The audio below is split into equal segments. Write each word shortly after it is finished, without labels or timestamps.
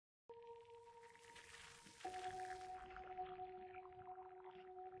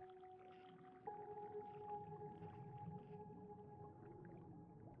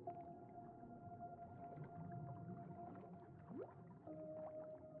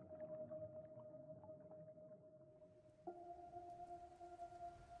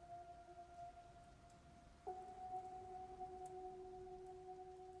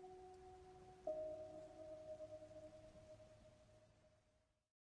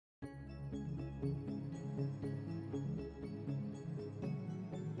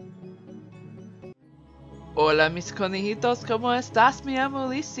Hola mis conejitos, ¿cómo estás? Me llamo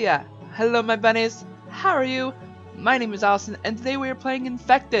Alicia. Hello my bunnies, how are you? My name is Allison and today we are playing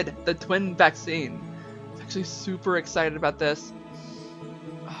Infected, the twin vaccine. I'm actually super excited about this.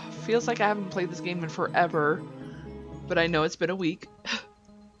 Feels like I haven't played this game in forever, but I know it's been a week.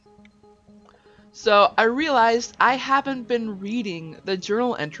 So I realized I haven't been reading the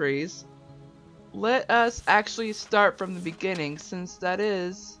journal entries. Let us actually start from the beginning, since that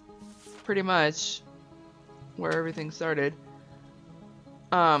is pretty much where everything started.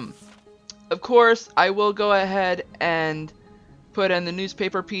 Of course, I will go ahead and put in the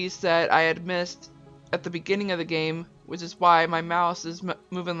newspaper piece that I had missed at the beginning of the game, which is why my mouse is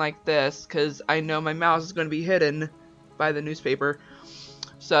moving like this, because I know my mouse is going to be hidden by the newspaper.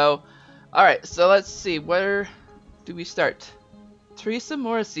 So, alright, so let's see, where do we start? Teresa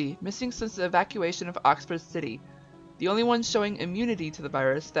Morrissey, missing since the evacuation of Oxford City. The only one showing immunity to the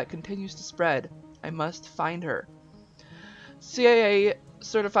virus that continues to spread. I must find her. CIA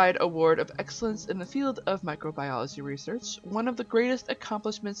Certified Award of Excellence in the field of microbiology research, one of the greatest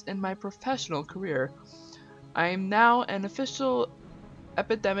accomplishments in my professional career. I am now an official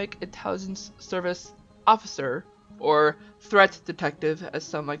Epidemic Intelligence Service officer, or threat detective as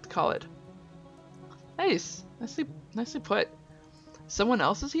some like to call it. Nice, nicely put. Someone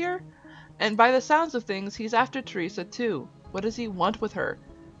else is here? And by the sounds of things, he's after Teresa too. What does he want with her?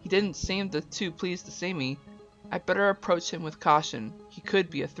 He didn't seem too pleased to see me. I better approach him with caution. He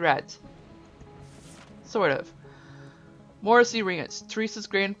could be a threat. Sort of. Morrissey Ranch, Teresa's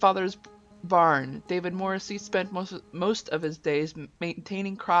grandfather's barn. David Morrissey spent most of his days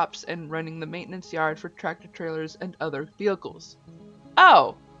maintaining crops and running the maintenance yard for tractor trailers and other vehicles.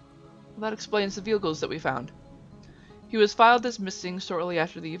 Oh! Well, that explains the vehicles that we found. He was filed as missing shortly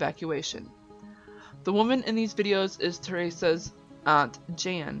after the evacuation. The woman in these videos is Teresa's aunt,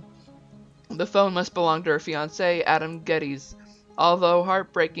 Jan. The phone must belong to her fiancé, Adam Geddes. Although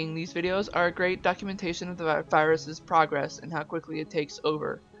heartbreaking, these videos are a great documentation of the virus's progress and how quickly it takes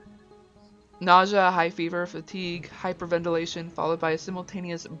over. Nausea, high fever, fatigue, hyperventilation, followed by a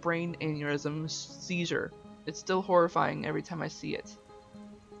simultaneous brain aneurysm seizure. It's still horrifying every time I see it.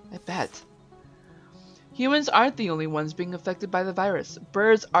 I bet. Humans aren't the only ones being affected by the virus.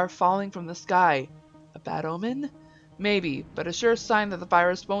 Birds are falling from the sky. A bad omen? Maybe, but a sure sign that the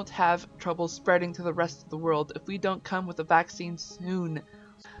virus won't have trouble spreading to the rest of the world if we don't come with a vaccine soon.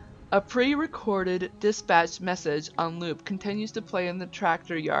 A pre-recorded dispatch message on loop continues to play in the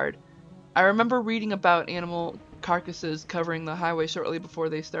tractor yard. I remember reading about animal carcasses covering the highway shortly before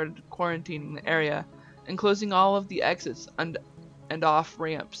they started quarantining the area and closing all of the exits and off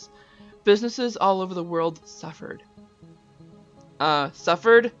ramps. Businesses all over the world suffered.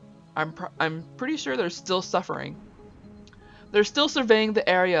 Suffered? I'm pretty sure they're still suffering. They're still surveying the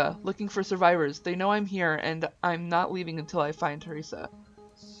area, looking for survivors. They know I'm here, and I'm not leaving until I find Teresa.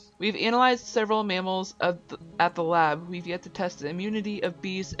 We've analyzed several mammals at the lab. We've yet to test the immunity of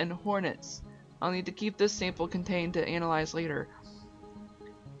bees and hornets. I'll need to keep this sample contained to analyze later.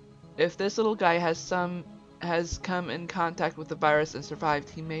 If this little guy has come in contact with the virus and survived,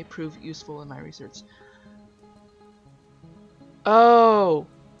 he may prove useful in my research. Oh,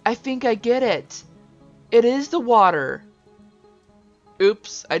 I think I get it. It is the water.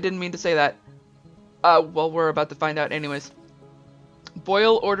 Oops, I didn't mean to say that. Well, we're about to find out anyways.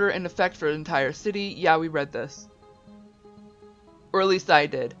 Boil order in effect for the entire city. Yeah, we read this. Or at least I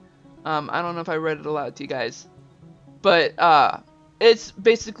did. I don't know if I read it aloud to you guys. But, it's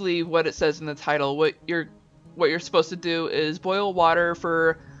basically what it says in the title. What you're supposed to do is boil water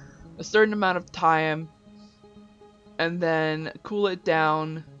for a certain amount of time and then cool it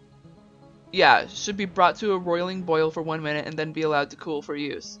down. Yeah, should be brought to a roiling boil for 1 minute and then be allowed to cool for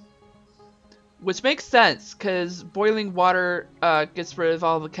use. Which makes sense, because boiling water gets rid of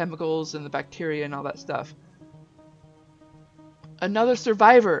all the chemicals and the bacteria and all that stuff. Another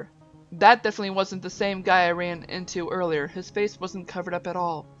survivor! That definitely wasn't the same guy I ran into earlier. His face wasn't covered up at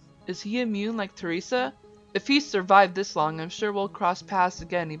all. Is he immune like Teresa? If he's survived this long, I'm sure we'll cross paths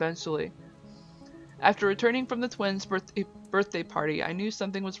again eventually. After returning from the twins' birthday party, I knew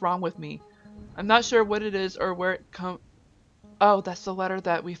something was wrong with me. I'm not sure what it is or where it come. Oh, that's the letter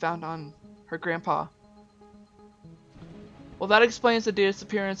that we found on her grandpa. Well, that explains the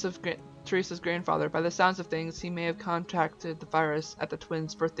disappearance of Teresa's grandfather. By the sounds of things, he may have contracted the virus at the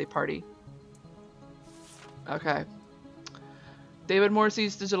twins' birthday party. Okay. David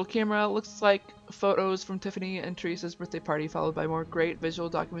Morrissey's digital camera looks like photos from Tiffany and Teresa's birthday party, followed by more great visual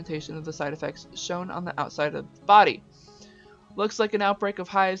documentation of the side effects shown on the outside of the body. Looks like an outbreak of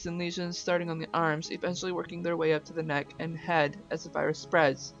hives and lesions starting on the arms, eventually working their way up to the neck and head as the virus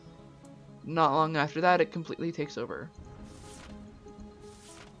spreads. Not long after that, it completely takes over.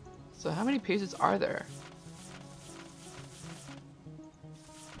 So how many pages are there?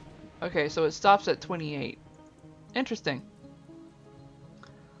 Okay, so it stops at 28. Interesting.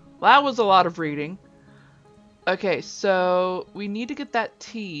 Well, that was a lot of reading. Okay, so we need to get that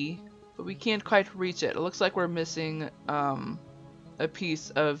T, but we can't quite reach it. It looks like we're missing a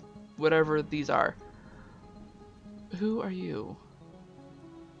piece of whatever these are. Who are you?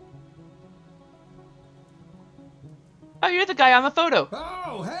 Oh, you're the guy on the photo.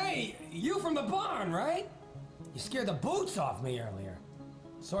 Oh, hey, you from the barn, right? You scared the boots off me earlier.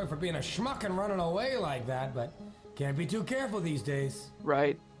 Sorry for being a schmuck and running away like that, but can't be too careful these days.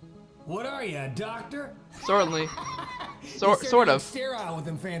 Right. What are you, a doctor? Certainly. Sort of. Sterile with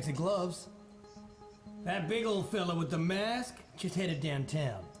them fancy gloves. That big old fella with the mask just headed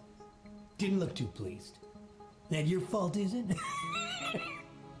downtown. Didn't look too pleased. That your fault, is it?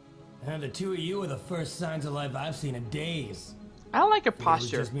 And the two of you are the first signs of life I've seen in days. I don't like your It was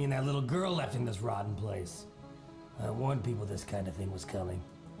posture. just me and that little girl left in this rotten place. I warned people this kind of thing was coming.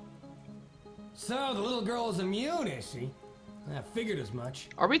 So the little girl is immune, is she? I figured as much.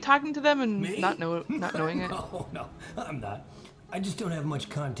 Are we talking to them and Me? not knowing it? No, I'm not. I just don't have much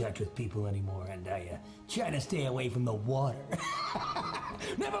contact with people anymore, and I try to stay away from the water.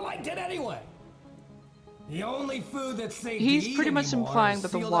 Never liked it anyway. The only food that's safe He's to eat pretty much anymore implying is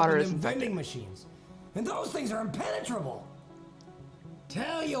that the sealed water up in is them infected. vending machines, and those things are impenetrable.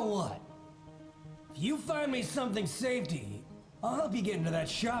 Tell you what, if you find me something safe to eat, I'll help you get into that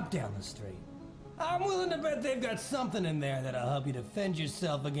shop down the street. I'm willing to bet they've got something in there that'll help you defend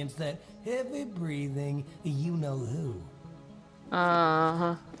yourself against that heavy-breathing you-know-who.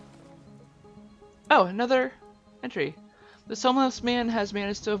 Uh-huh. Oh, another entry. This homeless man has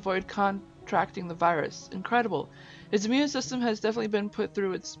managed to avoid contracting the virus. Incredible. His immune system has definitely been put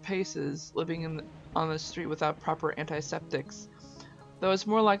through its paces, living on the street without proper antiseptics. Though it's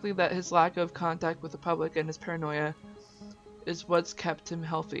more likely that his lack of contact with the public and his paranoia is what's kept him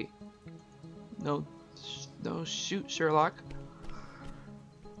healthy. No shoot, Sherlock.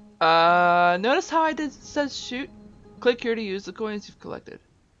 Notice how says shoot? Click here to use the coins you've collected.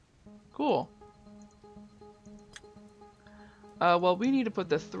 Cool. Well, we need to put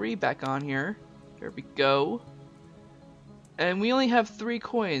the 3 back on here. There we go. And we only have 3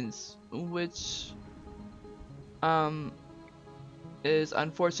 coins, which is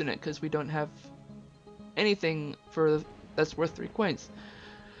unfortunate because we don't have anything that's worth 3 coins.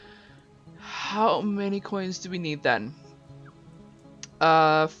 How many coins do we need then?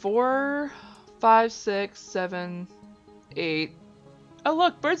 4, 5, 6, 7, 8. Oh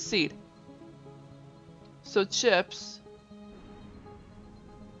look, birdseed. So chips.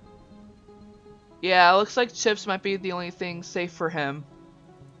 Yeah, it looks like chips might be the only thing safe for him.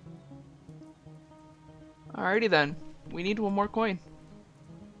 Alrighty then. We need 1 more coin.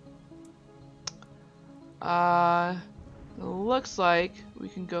 Looks like we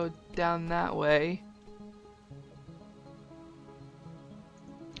can go down that way.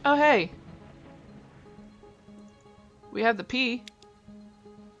 Oh hey! We have the P.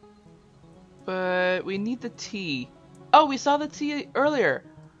 But we need the T. Oh, we saw the T earlier!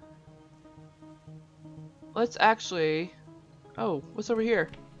 Let's actually... Oh, what's over here?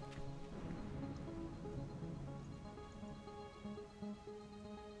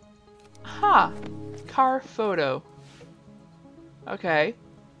 Ha! Car photo. Okay.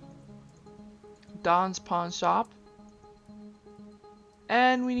 Don's Pawn Shop.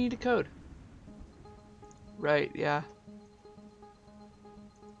 And we need a code. Right, yeah.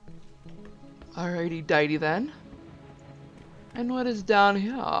 Alrighty, dighty then. And what is down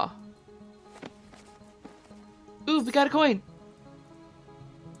here? Ooh, we got a coin!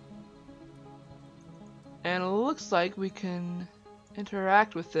 And it looks like we can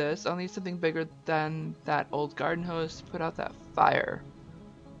interact with this. I'll need something bigger than that old garden hose to put out that fire.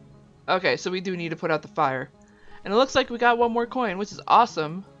 Okay, so we do need to put out the fire. And it looks like we got 1 more coin, which is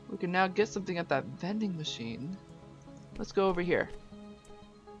awesome. We can now get something at that vending machine. Let's go over here.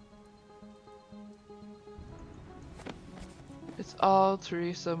 It's all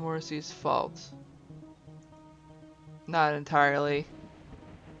Teresa Morrissey's fault. Not entirely.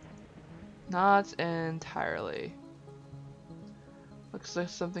 Not entirely. Looks like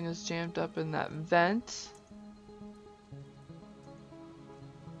something is jammed up in that vent.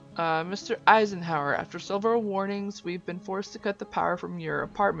 Mr. Eisenhower, after several warnings, we've been forced to cut the power from your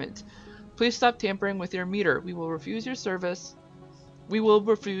apartment. Please stop tampering with your meter. We will refuse service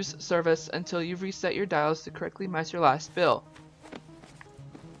until you've reset your dials to correctly match your last bill.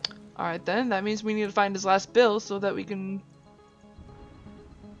 Alright then, that means we need to find his last bill so that we can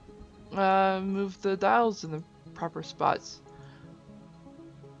Move the dials in the proper spots.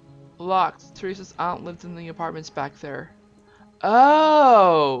 Locked. Teresa's aunt lived in the apartments back there.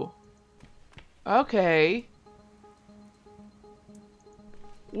 Oh! Okay.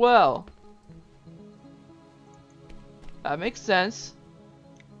 Well. That makes sense.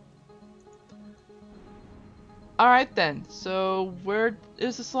 Alright then. So, where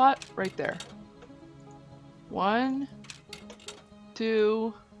is the slot? Right there. 1,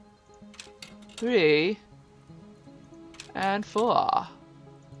 2, 3, and 4.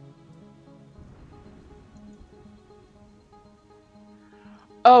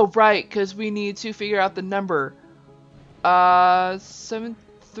 Oh, right, because we need to figure out the number. 7,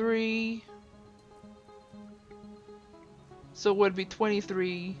 3. So it would be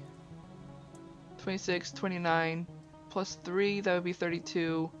 23, 26, 29, plus 3, that would be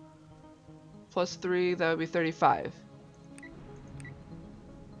 32, plus 3, that would be 35.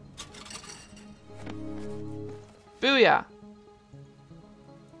 Booyah!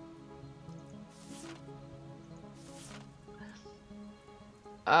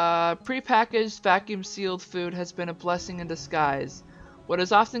 Prepackaged, vacuum-sealed food has been a blessing in disguise. What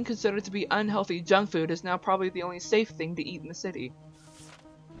is often considered to be unhealthy junk food is now probably the only safe thing to eat in the city.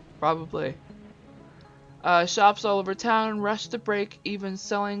 Probably. Shops all over town rush to break, even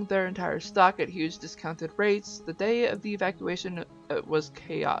selling their entire stock at huge discounted rates. The day of the evacuation was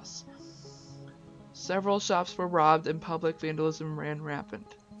chaos. Several shops were robbed and public vandalism ran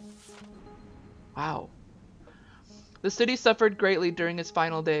rampant. Wow. The city suffered greatly during its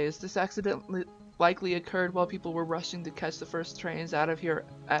final days. This accident likely occurred while people were rushing to catch the first trains out of here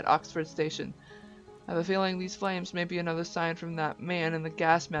at Oxford Station. I have a feeling these flames may be another sign from that man in the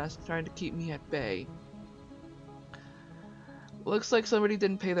gas mask trying to keep me at bay. Looks like somebody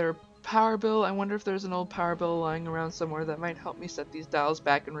didn't pay their power bill. I wonder if there's an old power bill lying around somewhere that might help me set these dials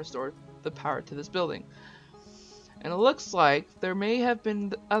back and restore the power to this building. And it looks like there may have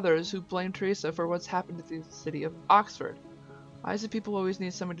been others who blame Teresa for what's happened to the city of Oxford. Why is it people always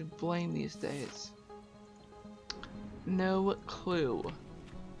need somebody to blame these days? No clue.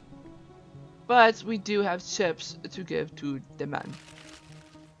 But we do have chips to give to the man.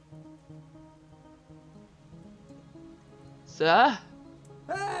 Sir?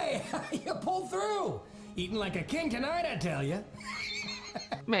 Hey, you pulled through! Eating like a king tonight, I tell you.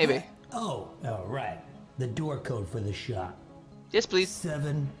 Maybe. Oh, right. The door code for the shop. Yes, please.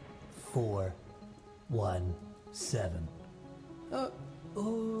 7417.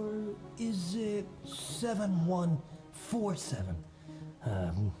 Or is it 7147?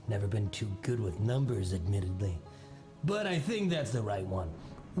 I've never been too good with numbers, admittedly. But I think that's the right one.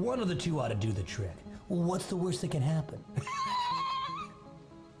 One of the two ought to do the trick. What's the worst that can happen?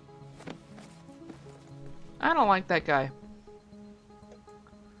 I don't like that guy.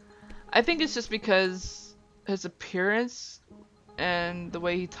 I think it's just because his appearance and the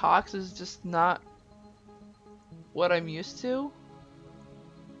way he talks is just not what I'm used to.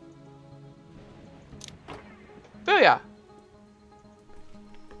 Booyah!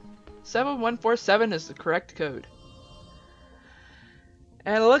 7147 is the correct code.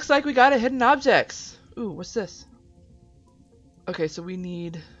 And it looks like we got a hidden objects. Ooh, what's this? Okay, so we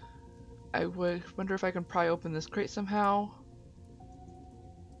need... I would wonder if I can pry open this crate somehow.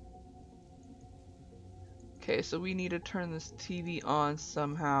 Okay, so we need to turn this TV on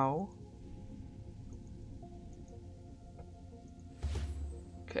somehow.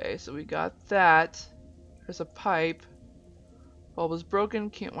 Okay, so we got that. There's a pipe. Bulb is broken,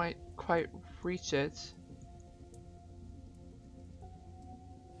 can't quite reach it.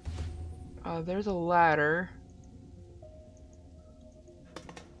 There's a ladder.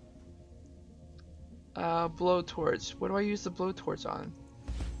 Blowtorch. What do I use the blowtorch on?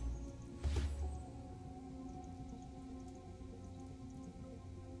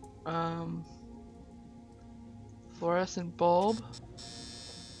 Fluorescent bulb.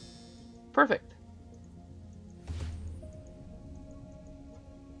 Perfect.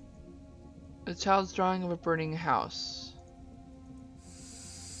 A child's drawing of a burning house.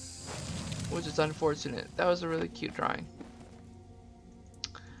 Which is unfortunate. That was a really cute drawing.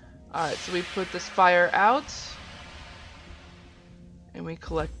 Alright, so we put this fire out. And we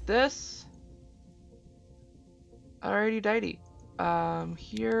collect this. Alrighty dighty.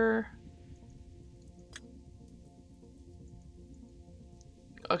 Here.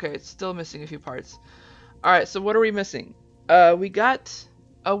 Okay, it's still missing a few parts. Alright, so what are we missing? We got...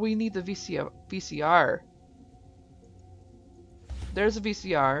 Oh, we need the VCR. There's a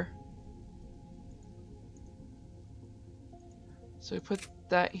VCR. So we put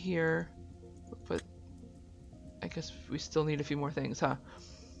that here. I guess we still need a few more things, huh?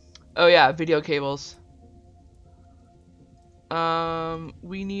 Oh yeah, video cables.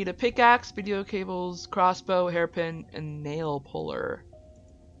 We need a pickaxe, video cables, crossbow, hairpin, and nail puller.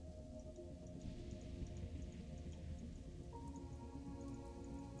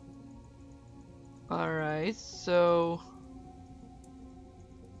 Alright, so...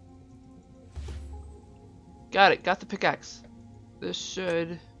 Got it, got the pickaxe. This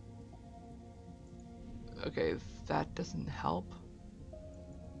should... Okay, that doesn't help.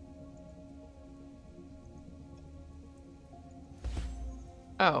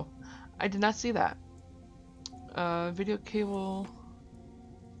 Oh, I did not see that. Video cable...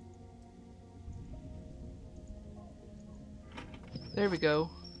 There we go.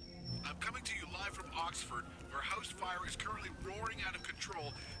 I'm coming to you live from Oxford, where house fire is currently roaring out of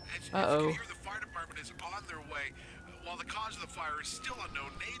control. As you Uh-oh. can hear, the fire department is on their way. While the cause of the fire is still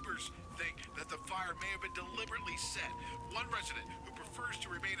unknown, neighbors think that the fire may have been deliberately set. One resident, who prefers to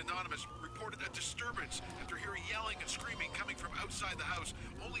remain anonymous, reported a disturbance after hearing yelling and screaming coming from outside the house.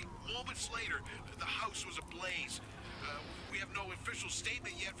 Only moments later, the house was ablaze. We have no official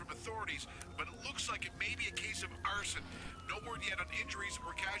statement yet from authorities, but it looks like it may be a case of arson. No word yet on injuries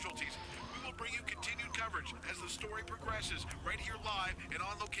or casualties. We will bring you continued coverage as the story progresses, right here live and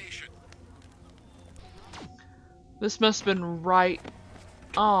on location. This must have been right...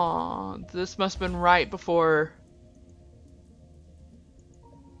 Aw, this must have been right before...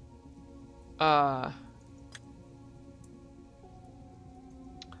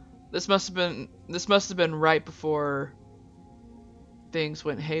 This must have been right before things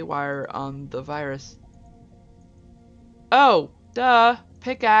went haywire on the virus. Oh, duh.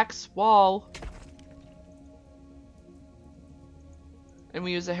 Pickaxe, wall. And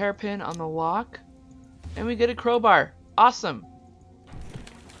we use a hairpin on the lock. And we get a crowbar. Awesome.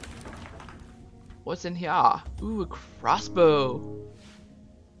 What's in here? Ooh, a crossbow.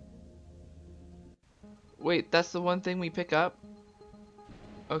 Wait, that's the one thing we pick up?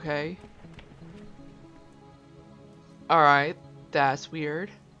 Okay. Alright, that's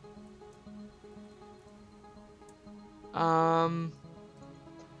weird.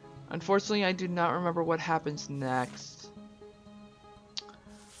 Unfortunately, I do not remember what happens next.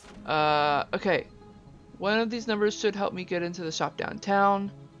 Okay. One of these numbers should help me get into the shop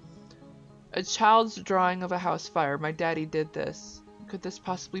downtown. A child's drawing of a house fire. My daddy did this. Could this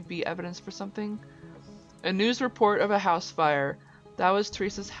possibly be evidence for something? A news report of a house fire. That was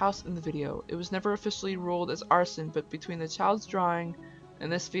Teresa's house in the video. It was never officially ruled as arson, but between the child's drawing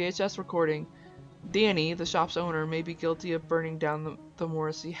and this VHS recording, Danny, the shop's owner, may be guilty of burning down the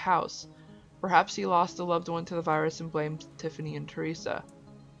Morrissey house. Perhaps he lost a loved one to the virus and blamed Tiffany and Teresa.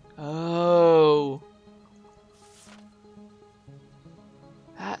 Oh.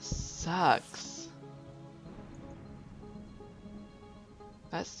 That sucks.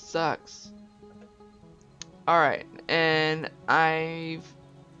 That sucks. Alright, and I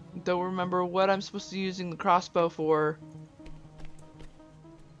don't remember what I'm supposed to be using the crossbow for.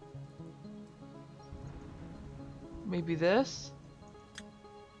 Maybe this?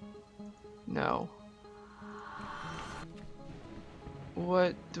 No.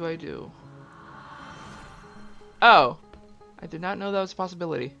 What do I do? Oh! I did not know that was a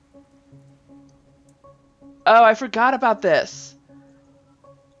possibility. Oh, I forgot about this!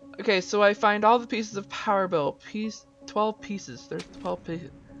 Okay, so I find all the pieces of power bill. 12 pieces. There's 12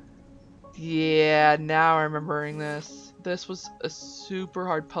 pieces. Yeah, now I'm remembering this. This was a super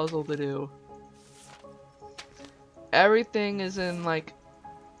hard puzzle to do. Everything is in, like,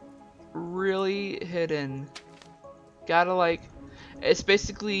 really hidden. Gotta, like, it's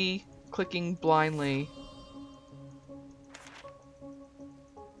basically clicking blindly.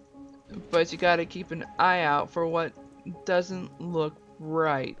 But you gotta keep an eye out for what doesn't look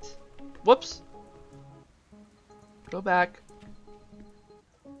right. Whoops. Go back.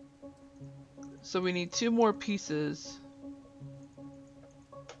 So we need 2 more pieces.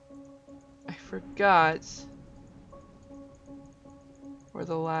 I forgot where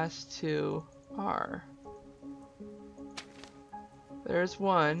the last 2 are. There's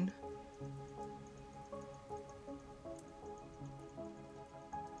one.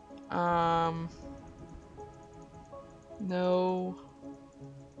 No.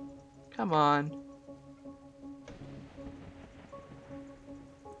 Come on.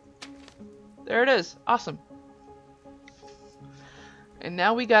 There it is. Awesome. And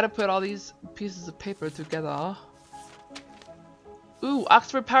now we gotta put all these pieces of paper together. Ooh,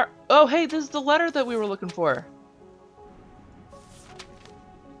 Oxford Power. Oh, hey, this is the letter that we were looking for.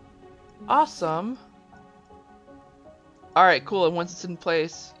 Awesome. Alright, cool. And once it's in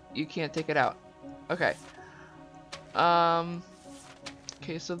place, you can't take it out. Okay.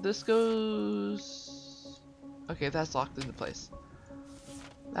 Okay, so this goes... Okay, that's locked into place.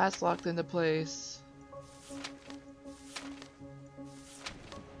 That's locked into place.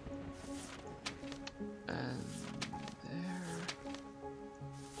 And there.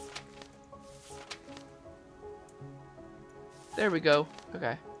 There we go.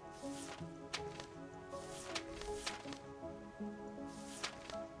 Okay.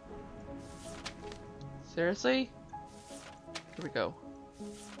 Seriously? Here we go.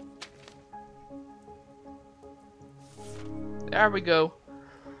 There we go.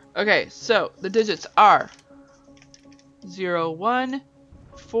 Okay, so the digits are 0, 1,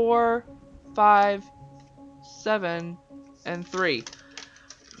 4, 5, 7, and 3.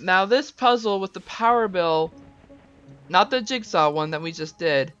 Now this puzzle with the power bill, not the jigsaw one that we just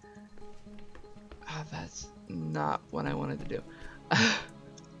did. Oh, that's not what I wanted to do.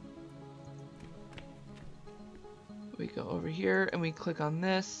 We go over here and we click on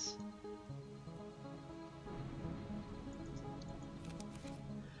this.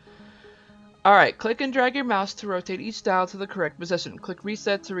 Alright, click and drag your mouse to rotate each dial to the correct position. Click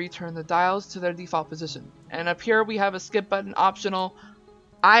reset to return the dials to their default position. And up here we have a skip button optional.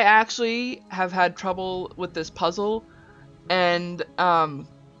 I actually have had trouble with this puzzle, and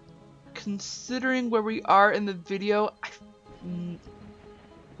considering where we are in the video,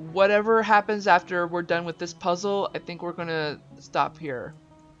 whatever happens after we're done with this puzzle, I think we're gonna stop here.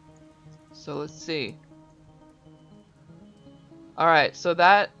 So let's see. Alright, so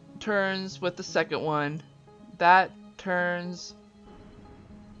that turns with the second one. That turns...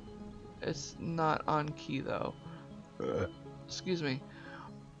 It's not on key though. Excuse me.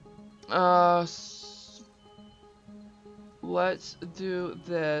 Let's do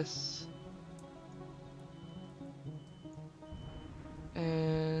this.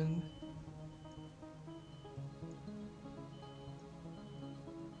 And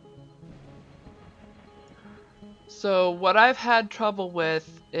so what I've had trouble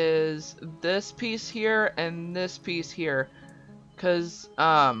with is this piece here and this piece here, because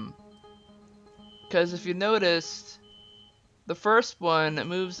if you noticed, the first one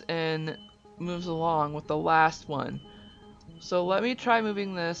moves along with the last one. So let me try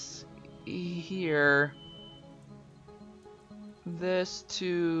moving this here, this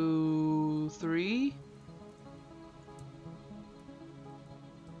to 3.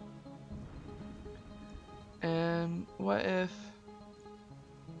 And what if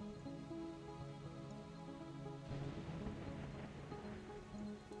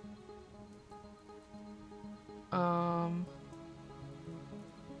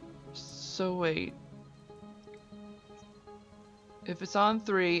so wait, if it's on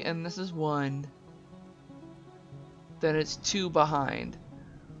 3 and this is 1, then it's 2 behind.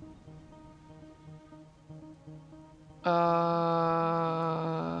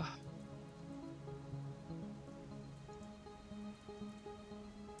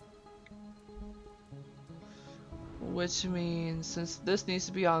 Which means since this needs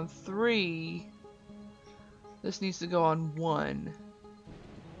to be on 3, this needs to go on 1.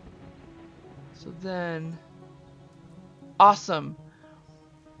 So then, awesome.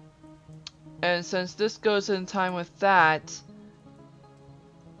 And since this goes in time with that,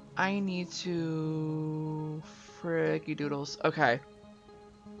 I need to... Fricky doodles. Okay.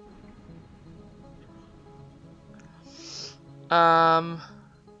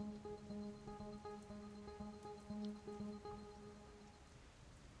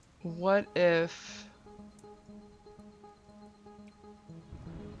 What if...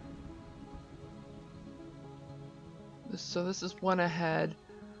 So this is 1 ahead.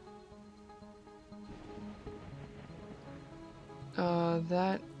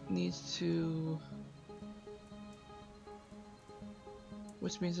 That needs to...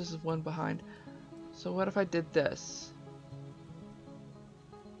 Which means this is 1 behind. So what if I did this?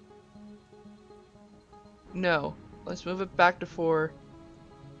 No. Let's move it back to 4.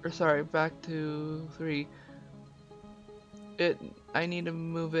 Or sorry, back to 3. I need to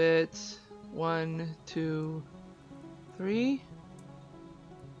move it 1, 2, 3.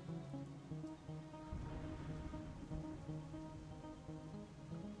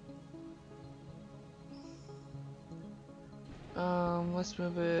 Let's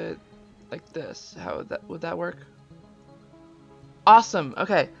move it like this. How would that work? Awesome.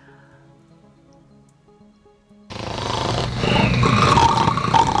 Okay.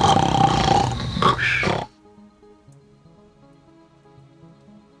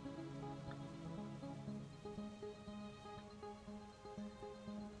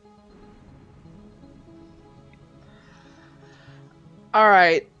 All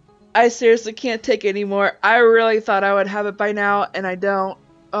right. I seriously can't take it anymore. I really thought I would have it by now, and I don't.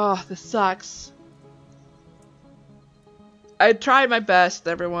 Oh, this sucks. I tried my best,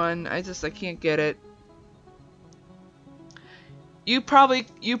 everyone. I can't get it. You probably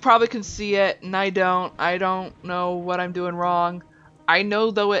can see it, and I don't. I don't know what I'm doing wrong. I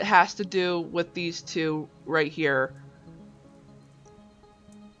know though it has to do with these two right here.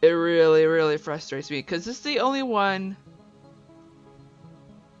 It really, really frustrates me because this is the only one.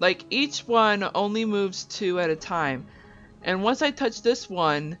 Like, each one only moves 2 at a time. And once I touch this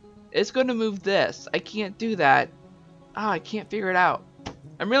one, it's going to move this. I can't do that. I can't figure it out.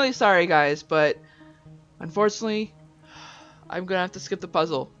 I'm really sorry, guys, but unfortunately, I'm going to have to skip the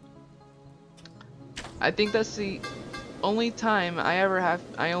puzzle. I think that's the only time I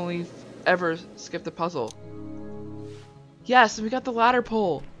only ever skip the puzzle. Yes, we got the ladder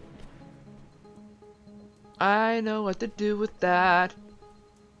pole. I know what to do with that.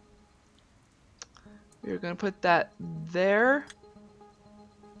 We're gonna put that there.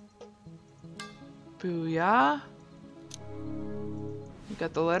 Booyah. We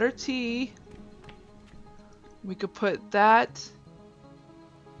got the letter T. We could put that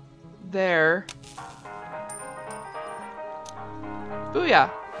there.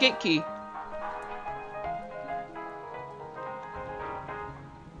 Booyah! Gate key.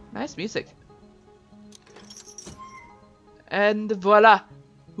 Nice music. And voila!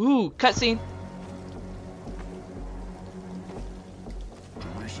 Ooh, cutscene.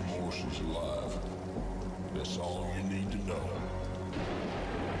 Teresa Morrison's alive. That's all you need to know.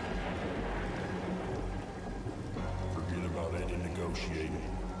 Forget about any negotiating.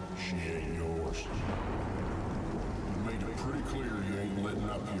 She ain't yours. You made it pretty clear you ain't letting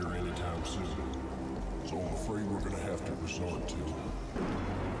up here anytime soon. So I'm afraid we're gonna have to resort to,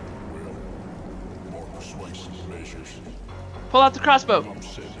 well, more persuasive measures. Pull out the crossbow. I'm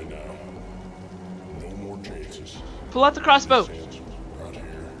sending now. No more chances. Pull out the crossbow. Right here,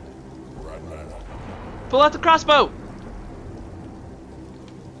 right now. Pull out the crossbow.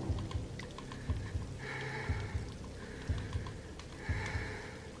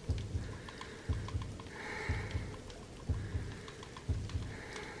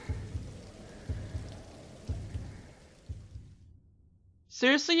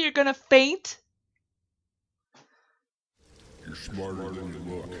 Seriously, you're gonna faint? You're smarter than you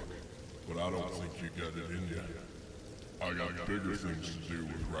look, but I don't think you got it in you. I got bigger things to deal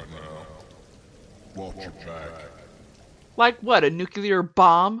with right now. Watch your back. Like what, a nuclear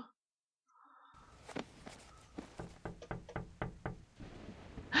bomb?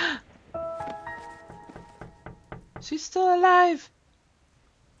 She's still alive.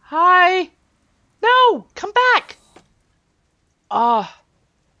 Hi. No, come back. Ah.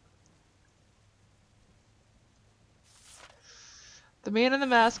 The man in the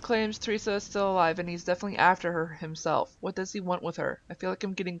mask claims Teresa is still alive and he's definitely after her himself. What does he want with her? I feel like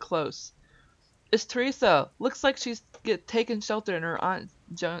I'm getting close. It's Teresa. Looks like she's taken shelter in her Aunt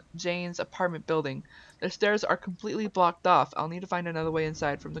Jane's apartment building. The stairs are completely blocked off. I'll need to find another way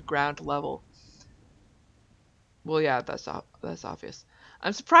inside from the ground level. Well, yeah, that's obvious.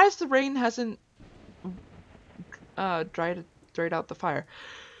 I'm surprised the rain hasn't dried out the fire.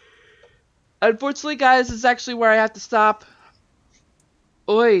 Unfortunately, guys, this is actually where I have to stop.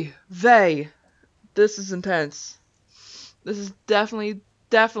 Oy vey. This is intense. This is definitely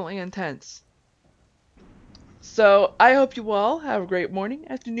intense. So, I hope you all have a great morning,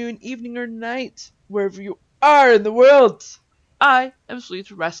 afternoon, evening, or night, wherever you are in the world. I am Sweet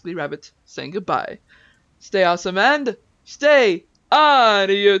Rascally Rabbit, saying goodbye. Stay awesome and stay on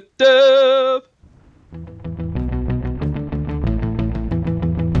YouTube!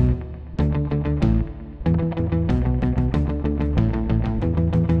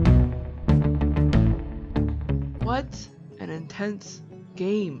 What an intense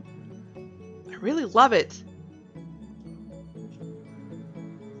game. I really love it.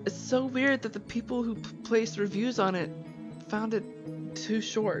 It's so weird that the people who placed reviews on it found it too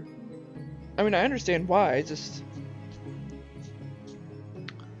short. I mean, I understand why,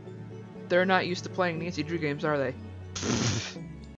 they're not used to playing Nancy Drew games, are they?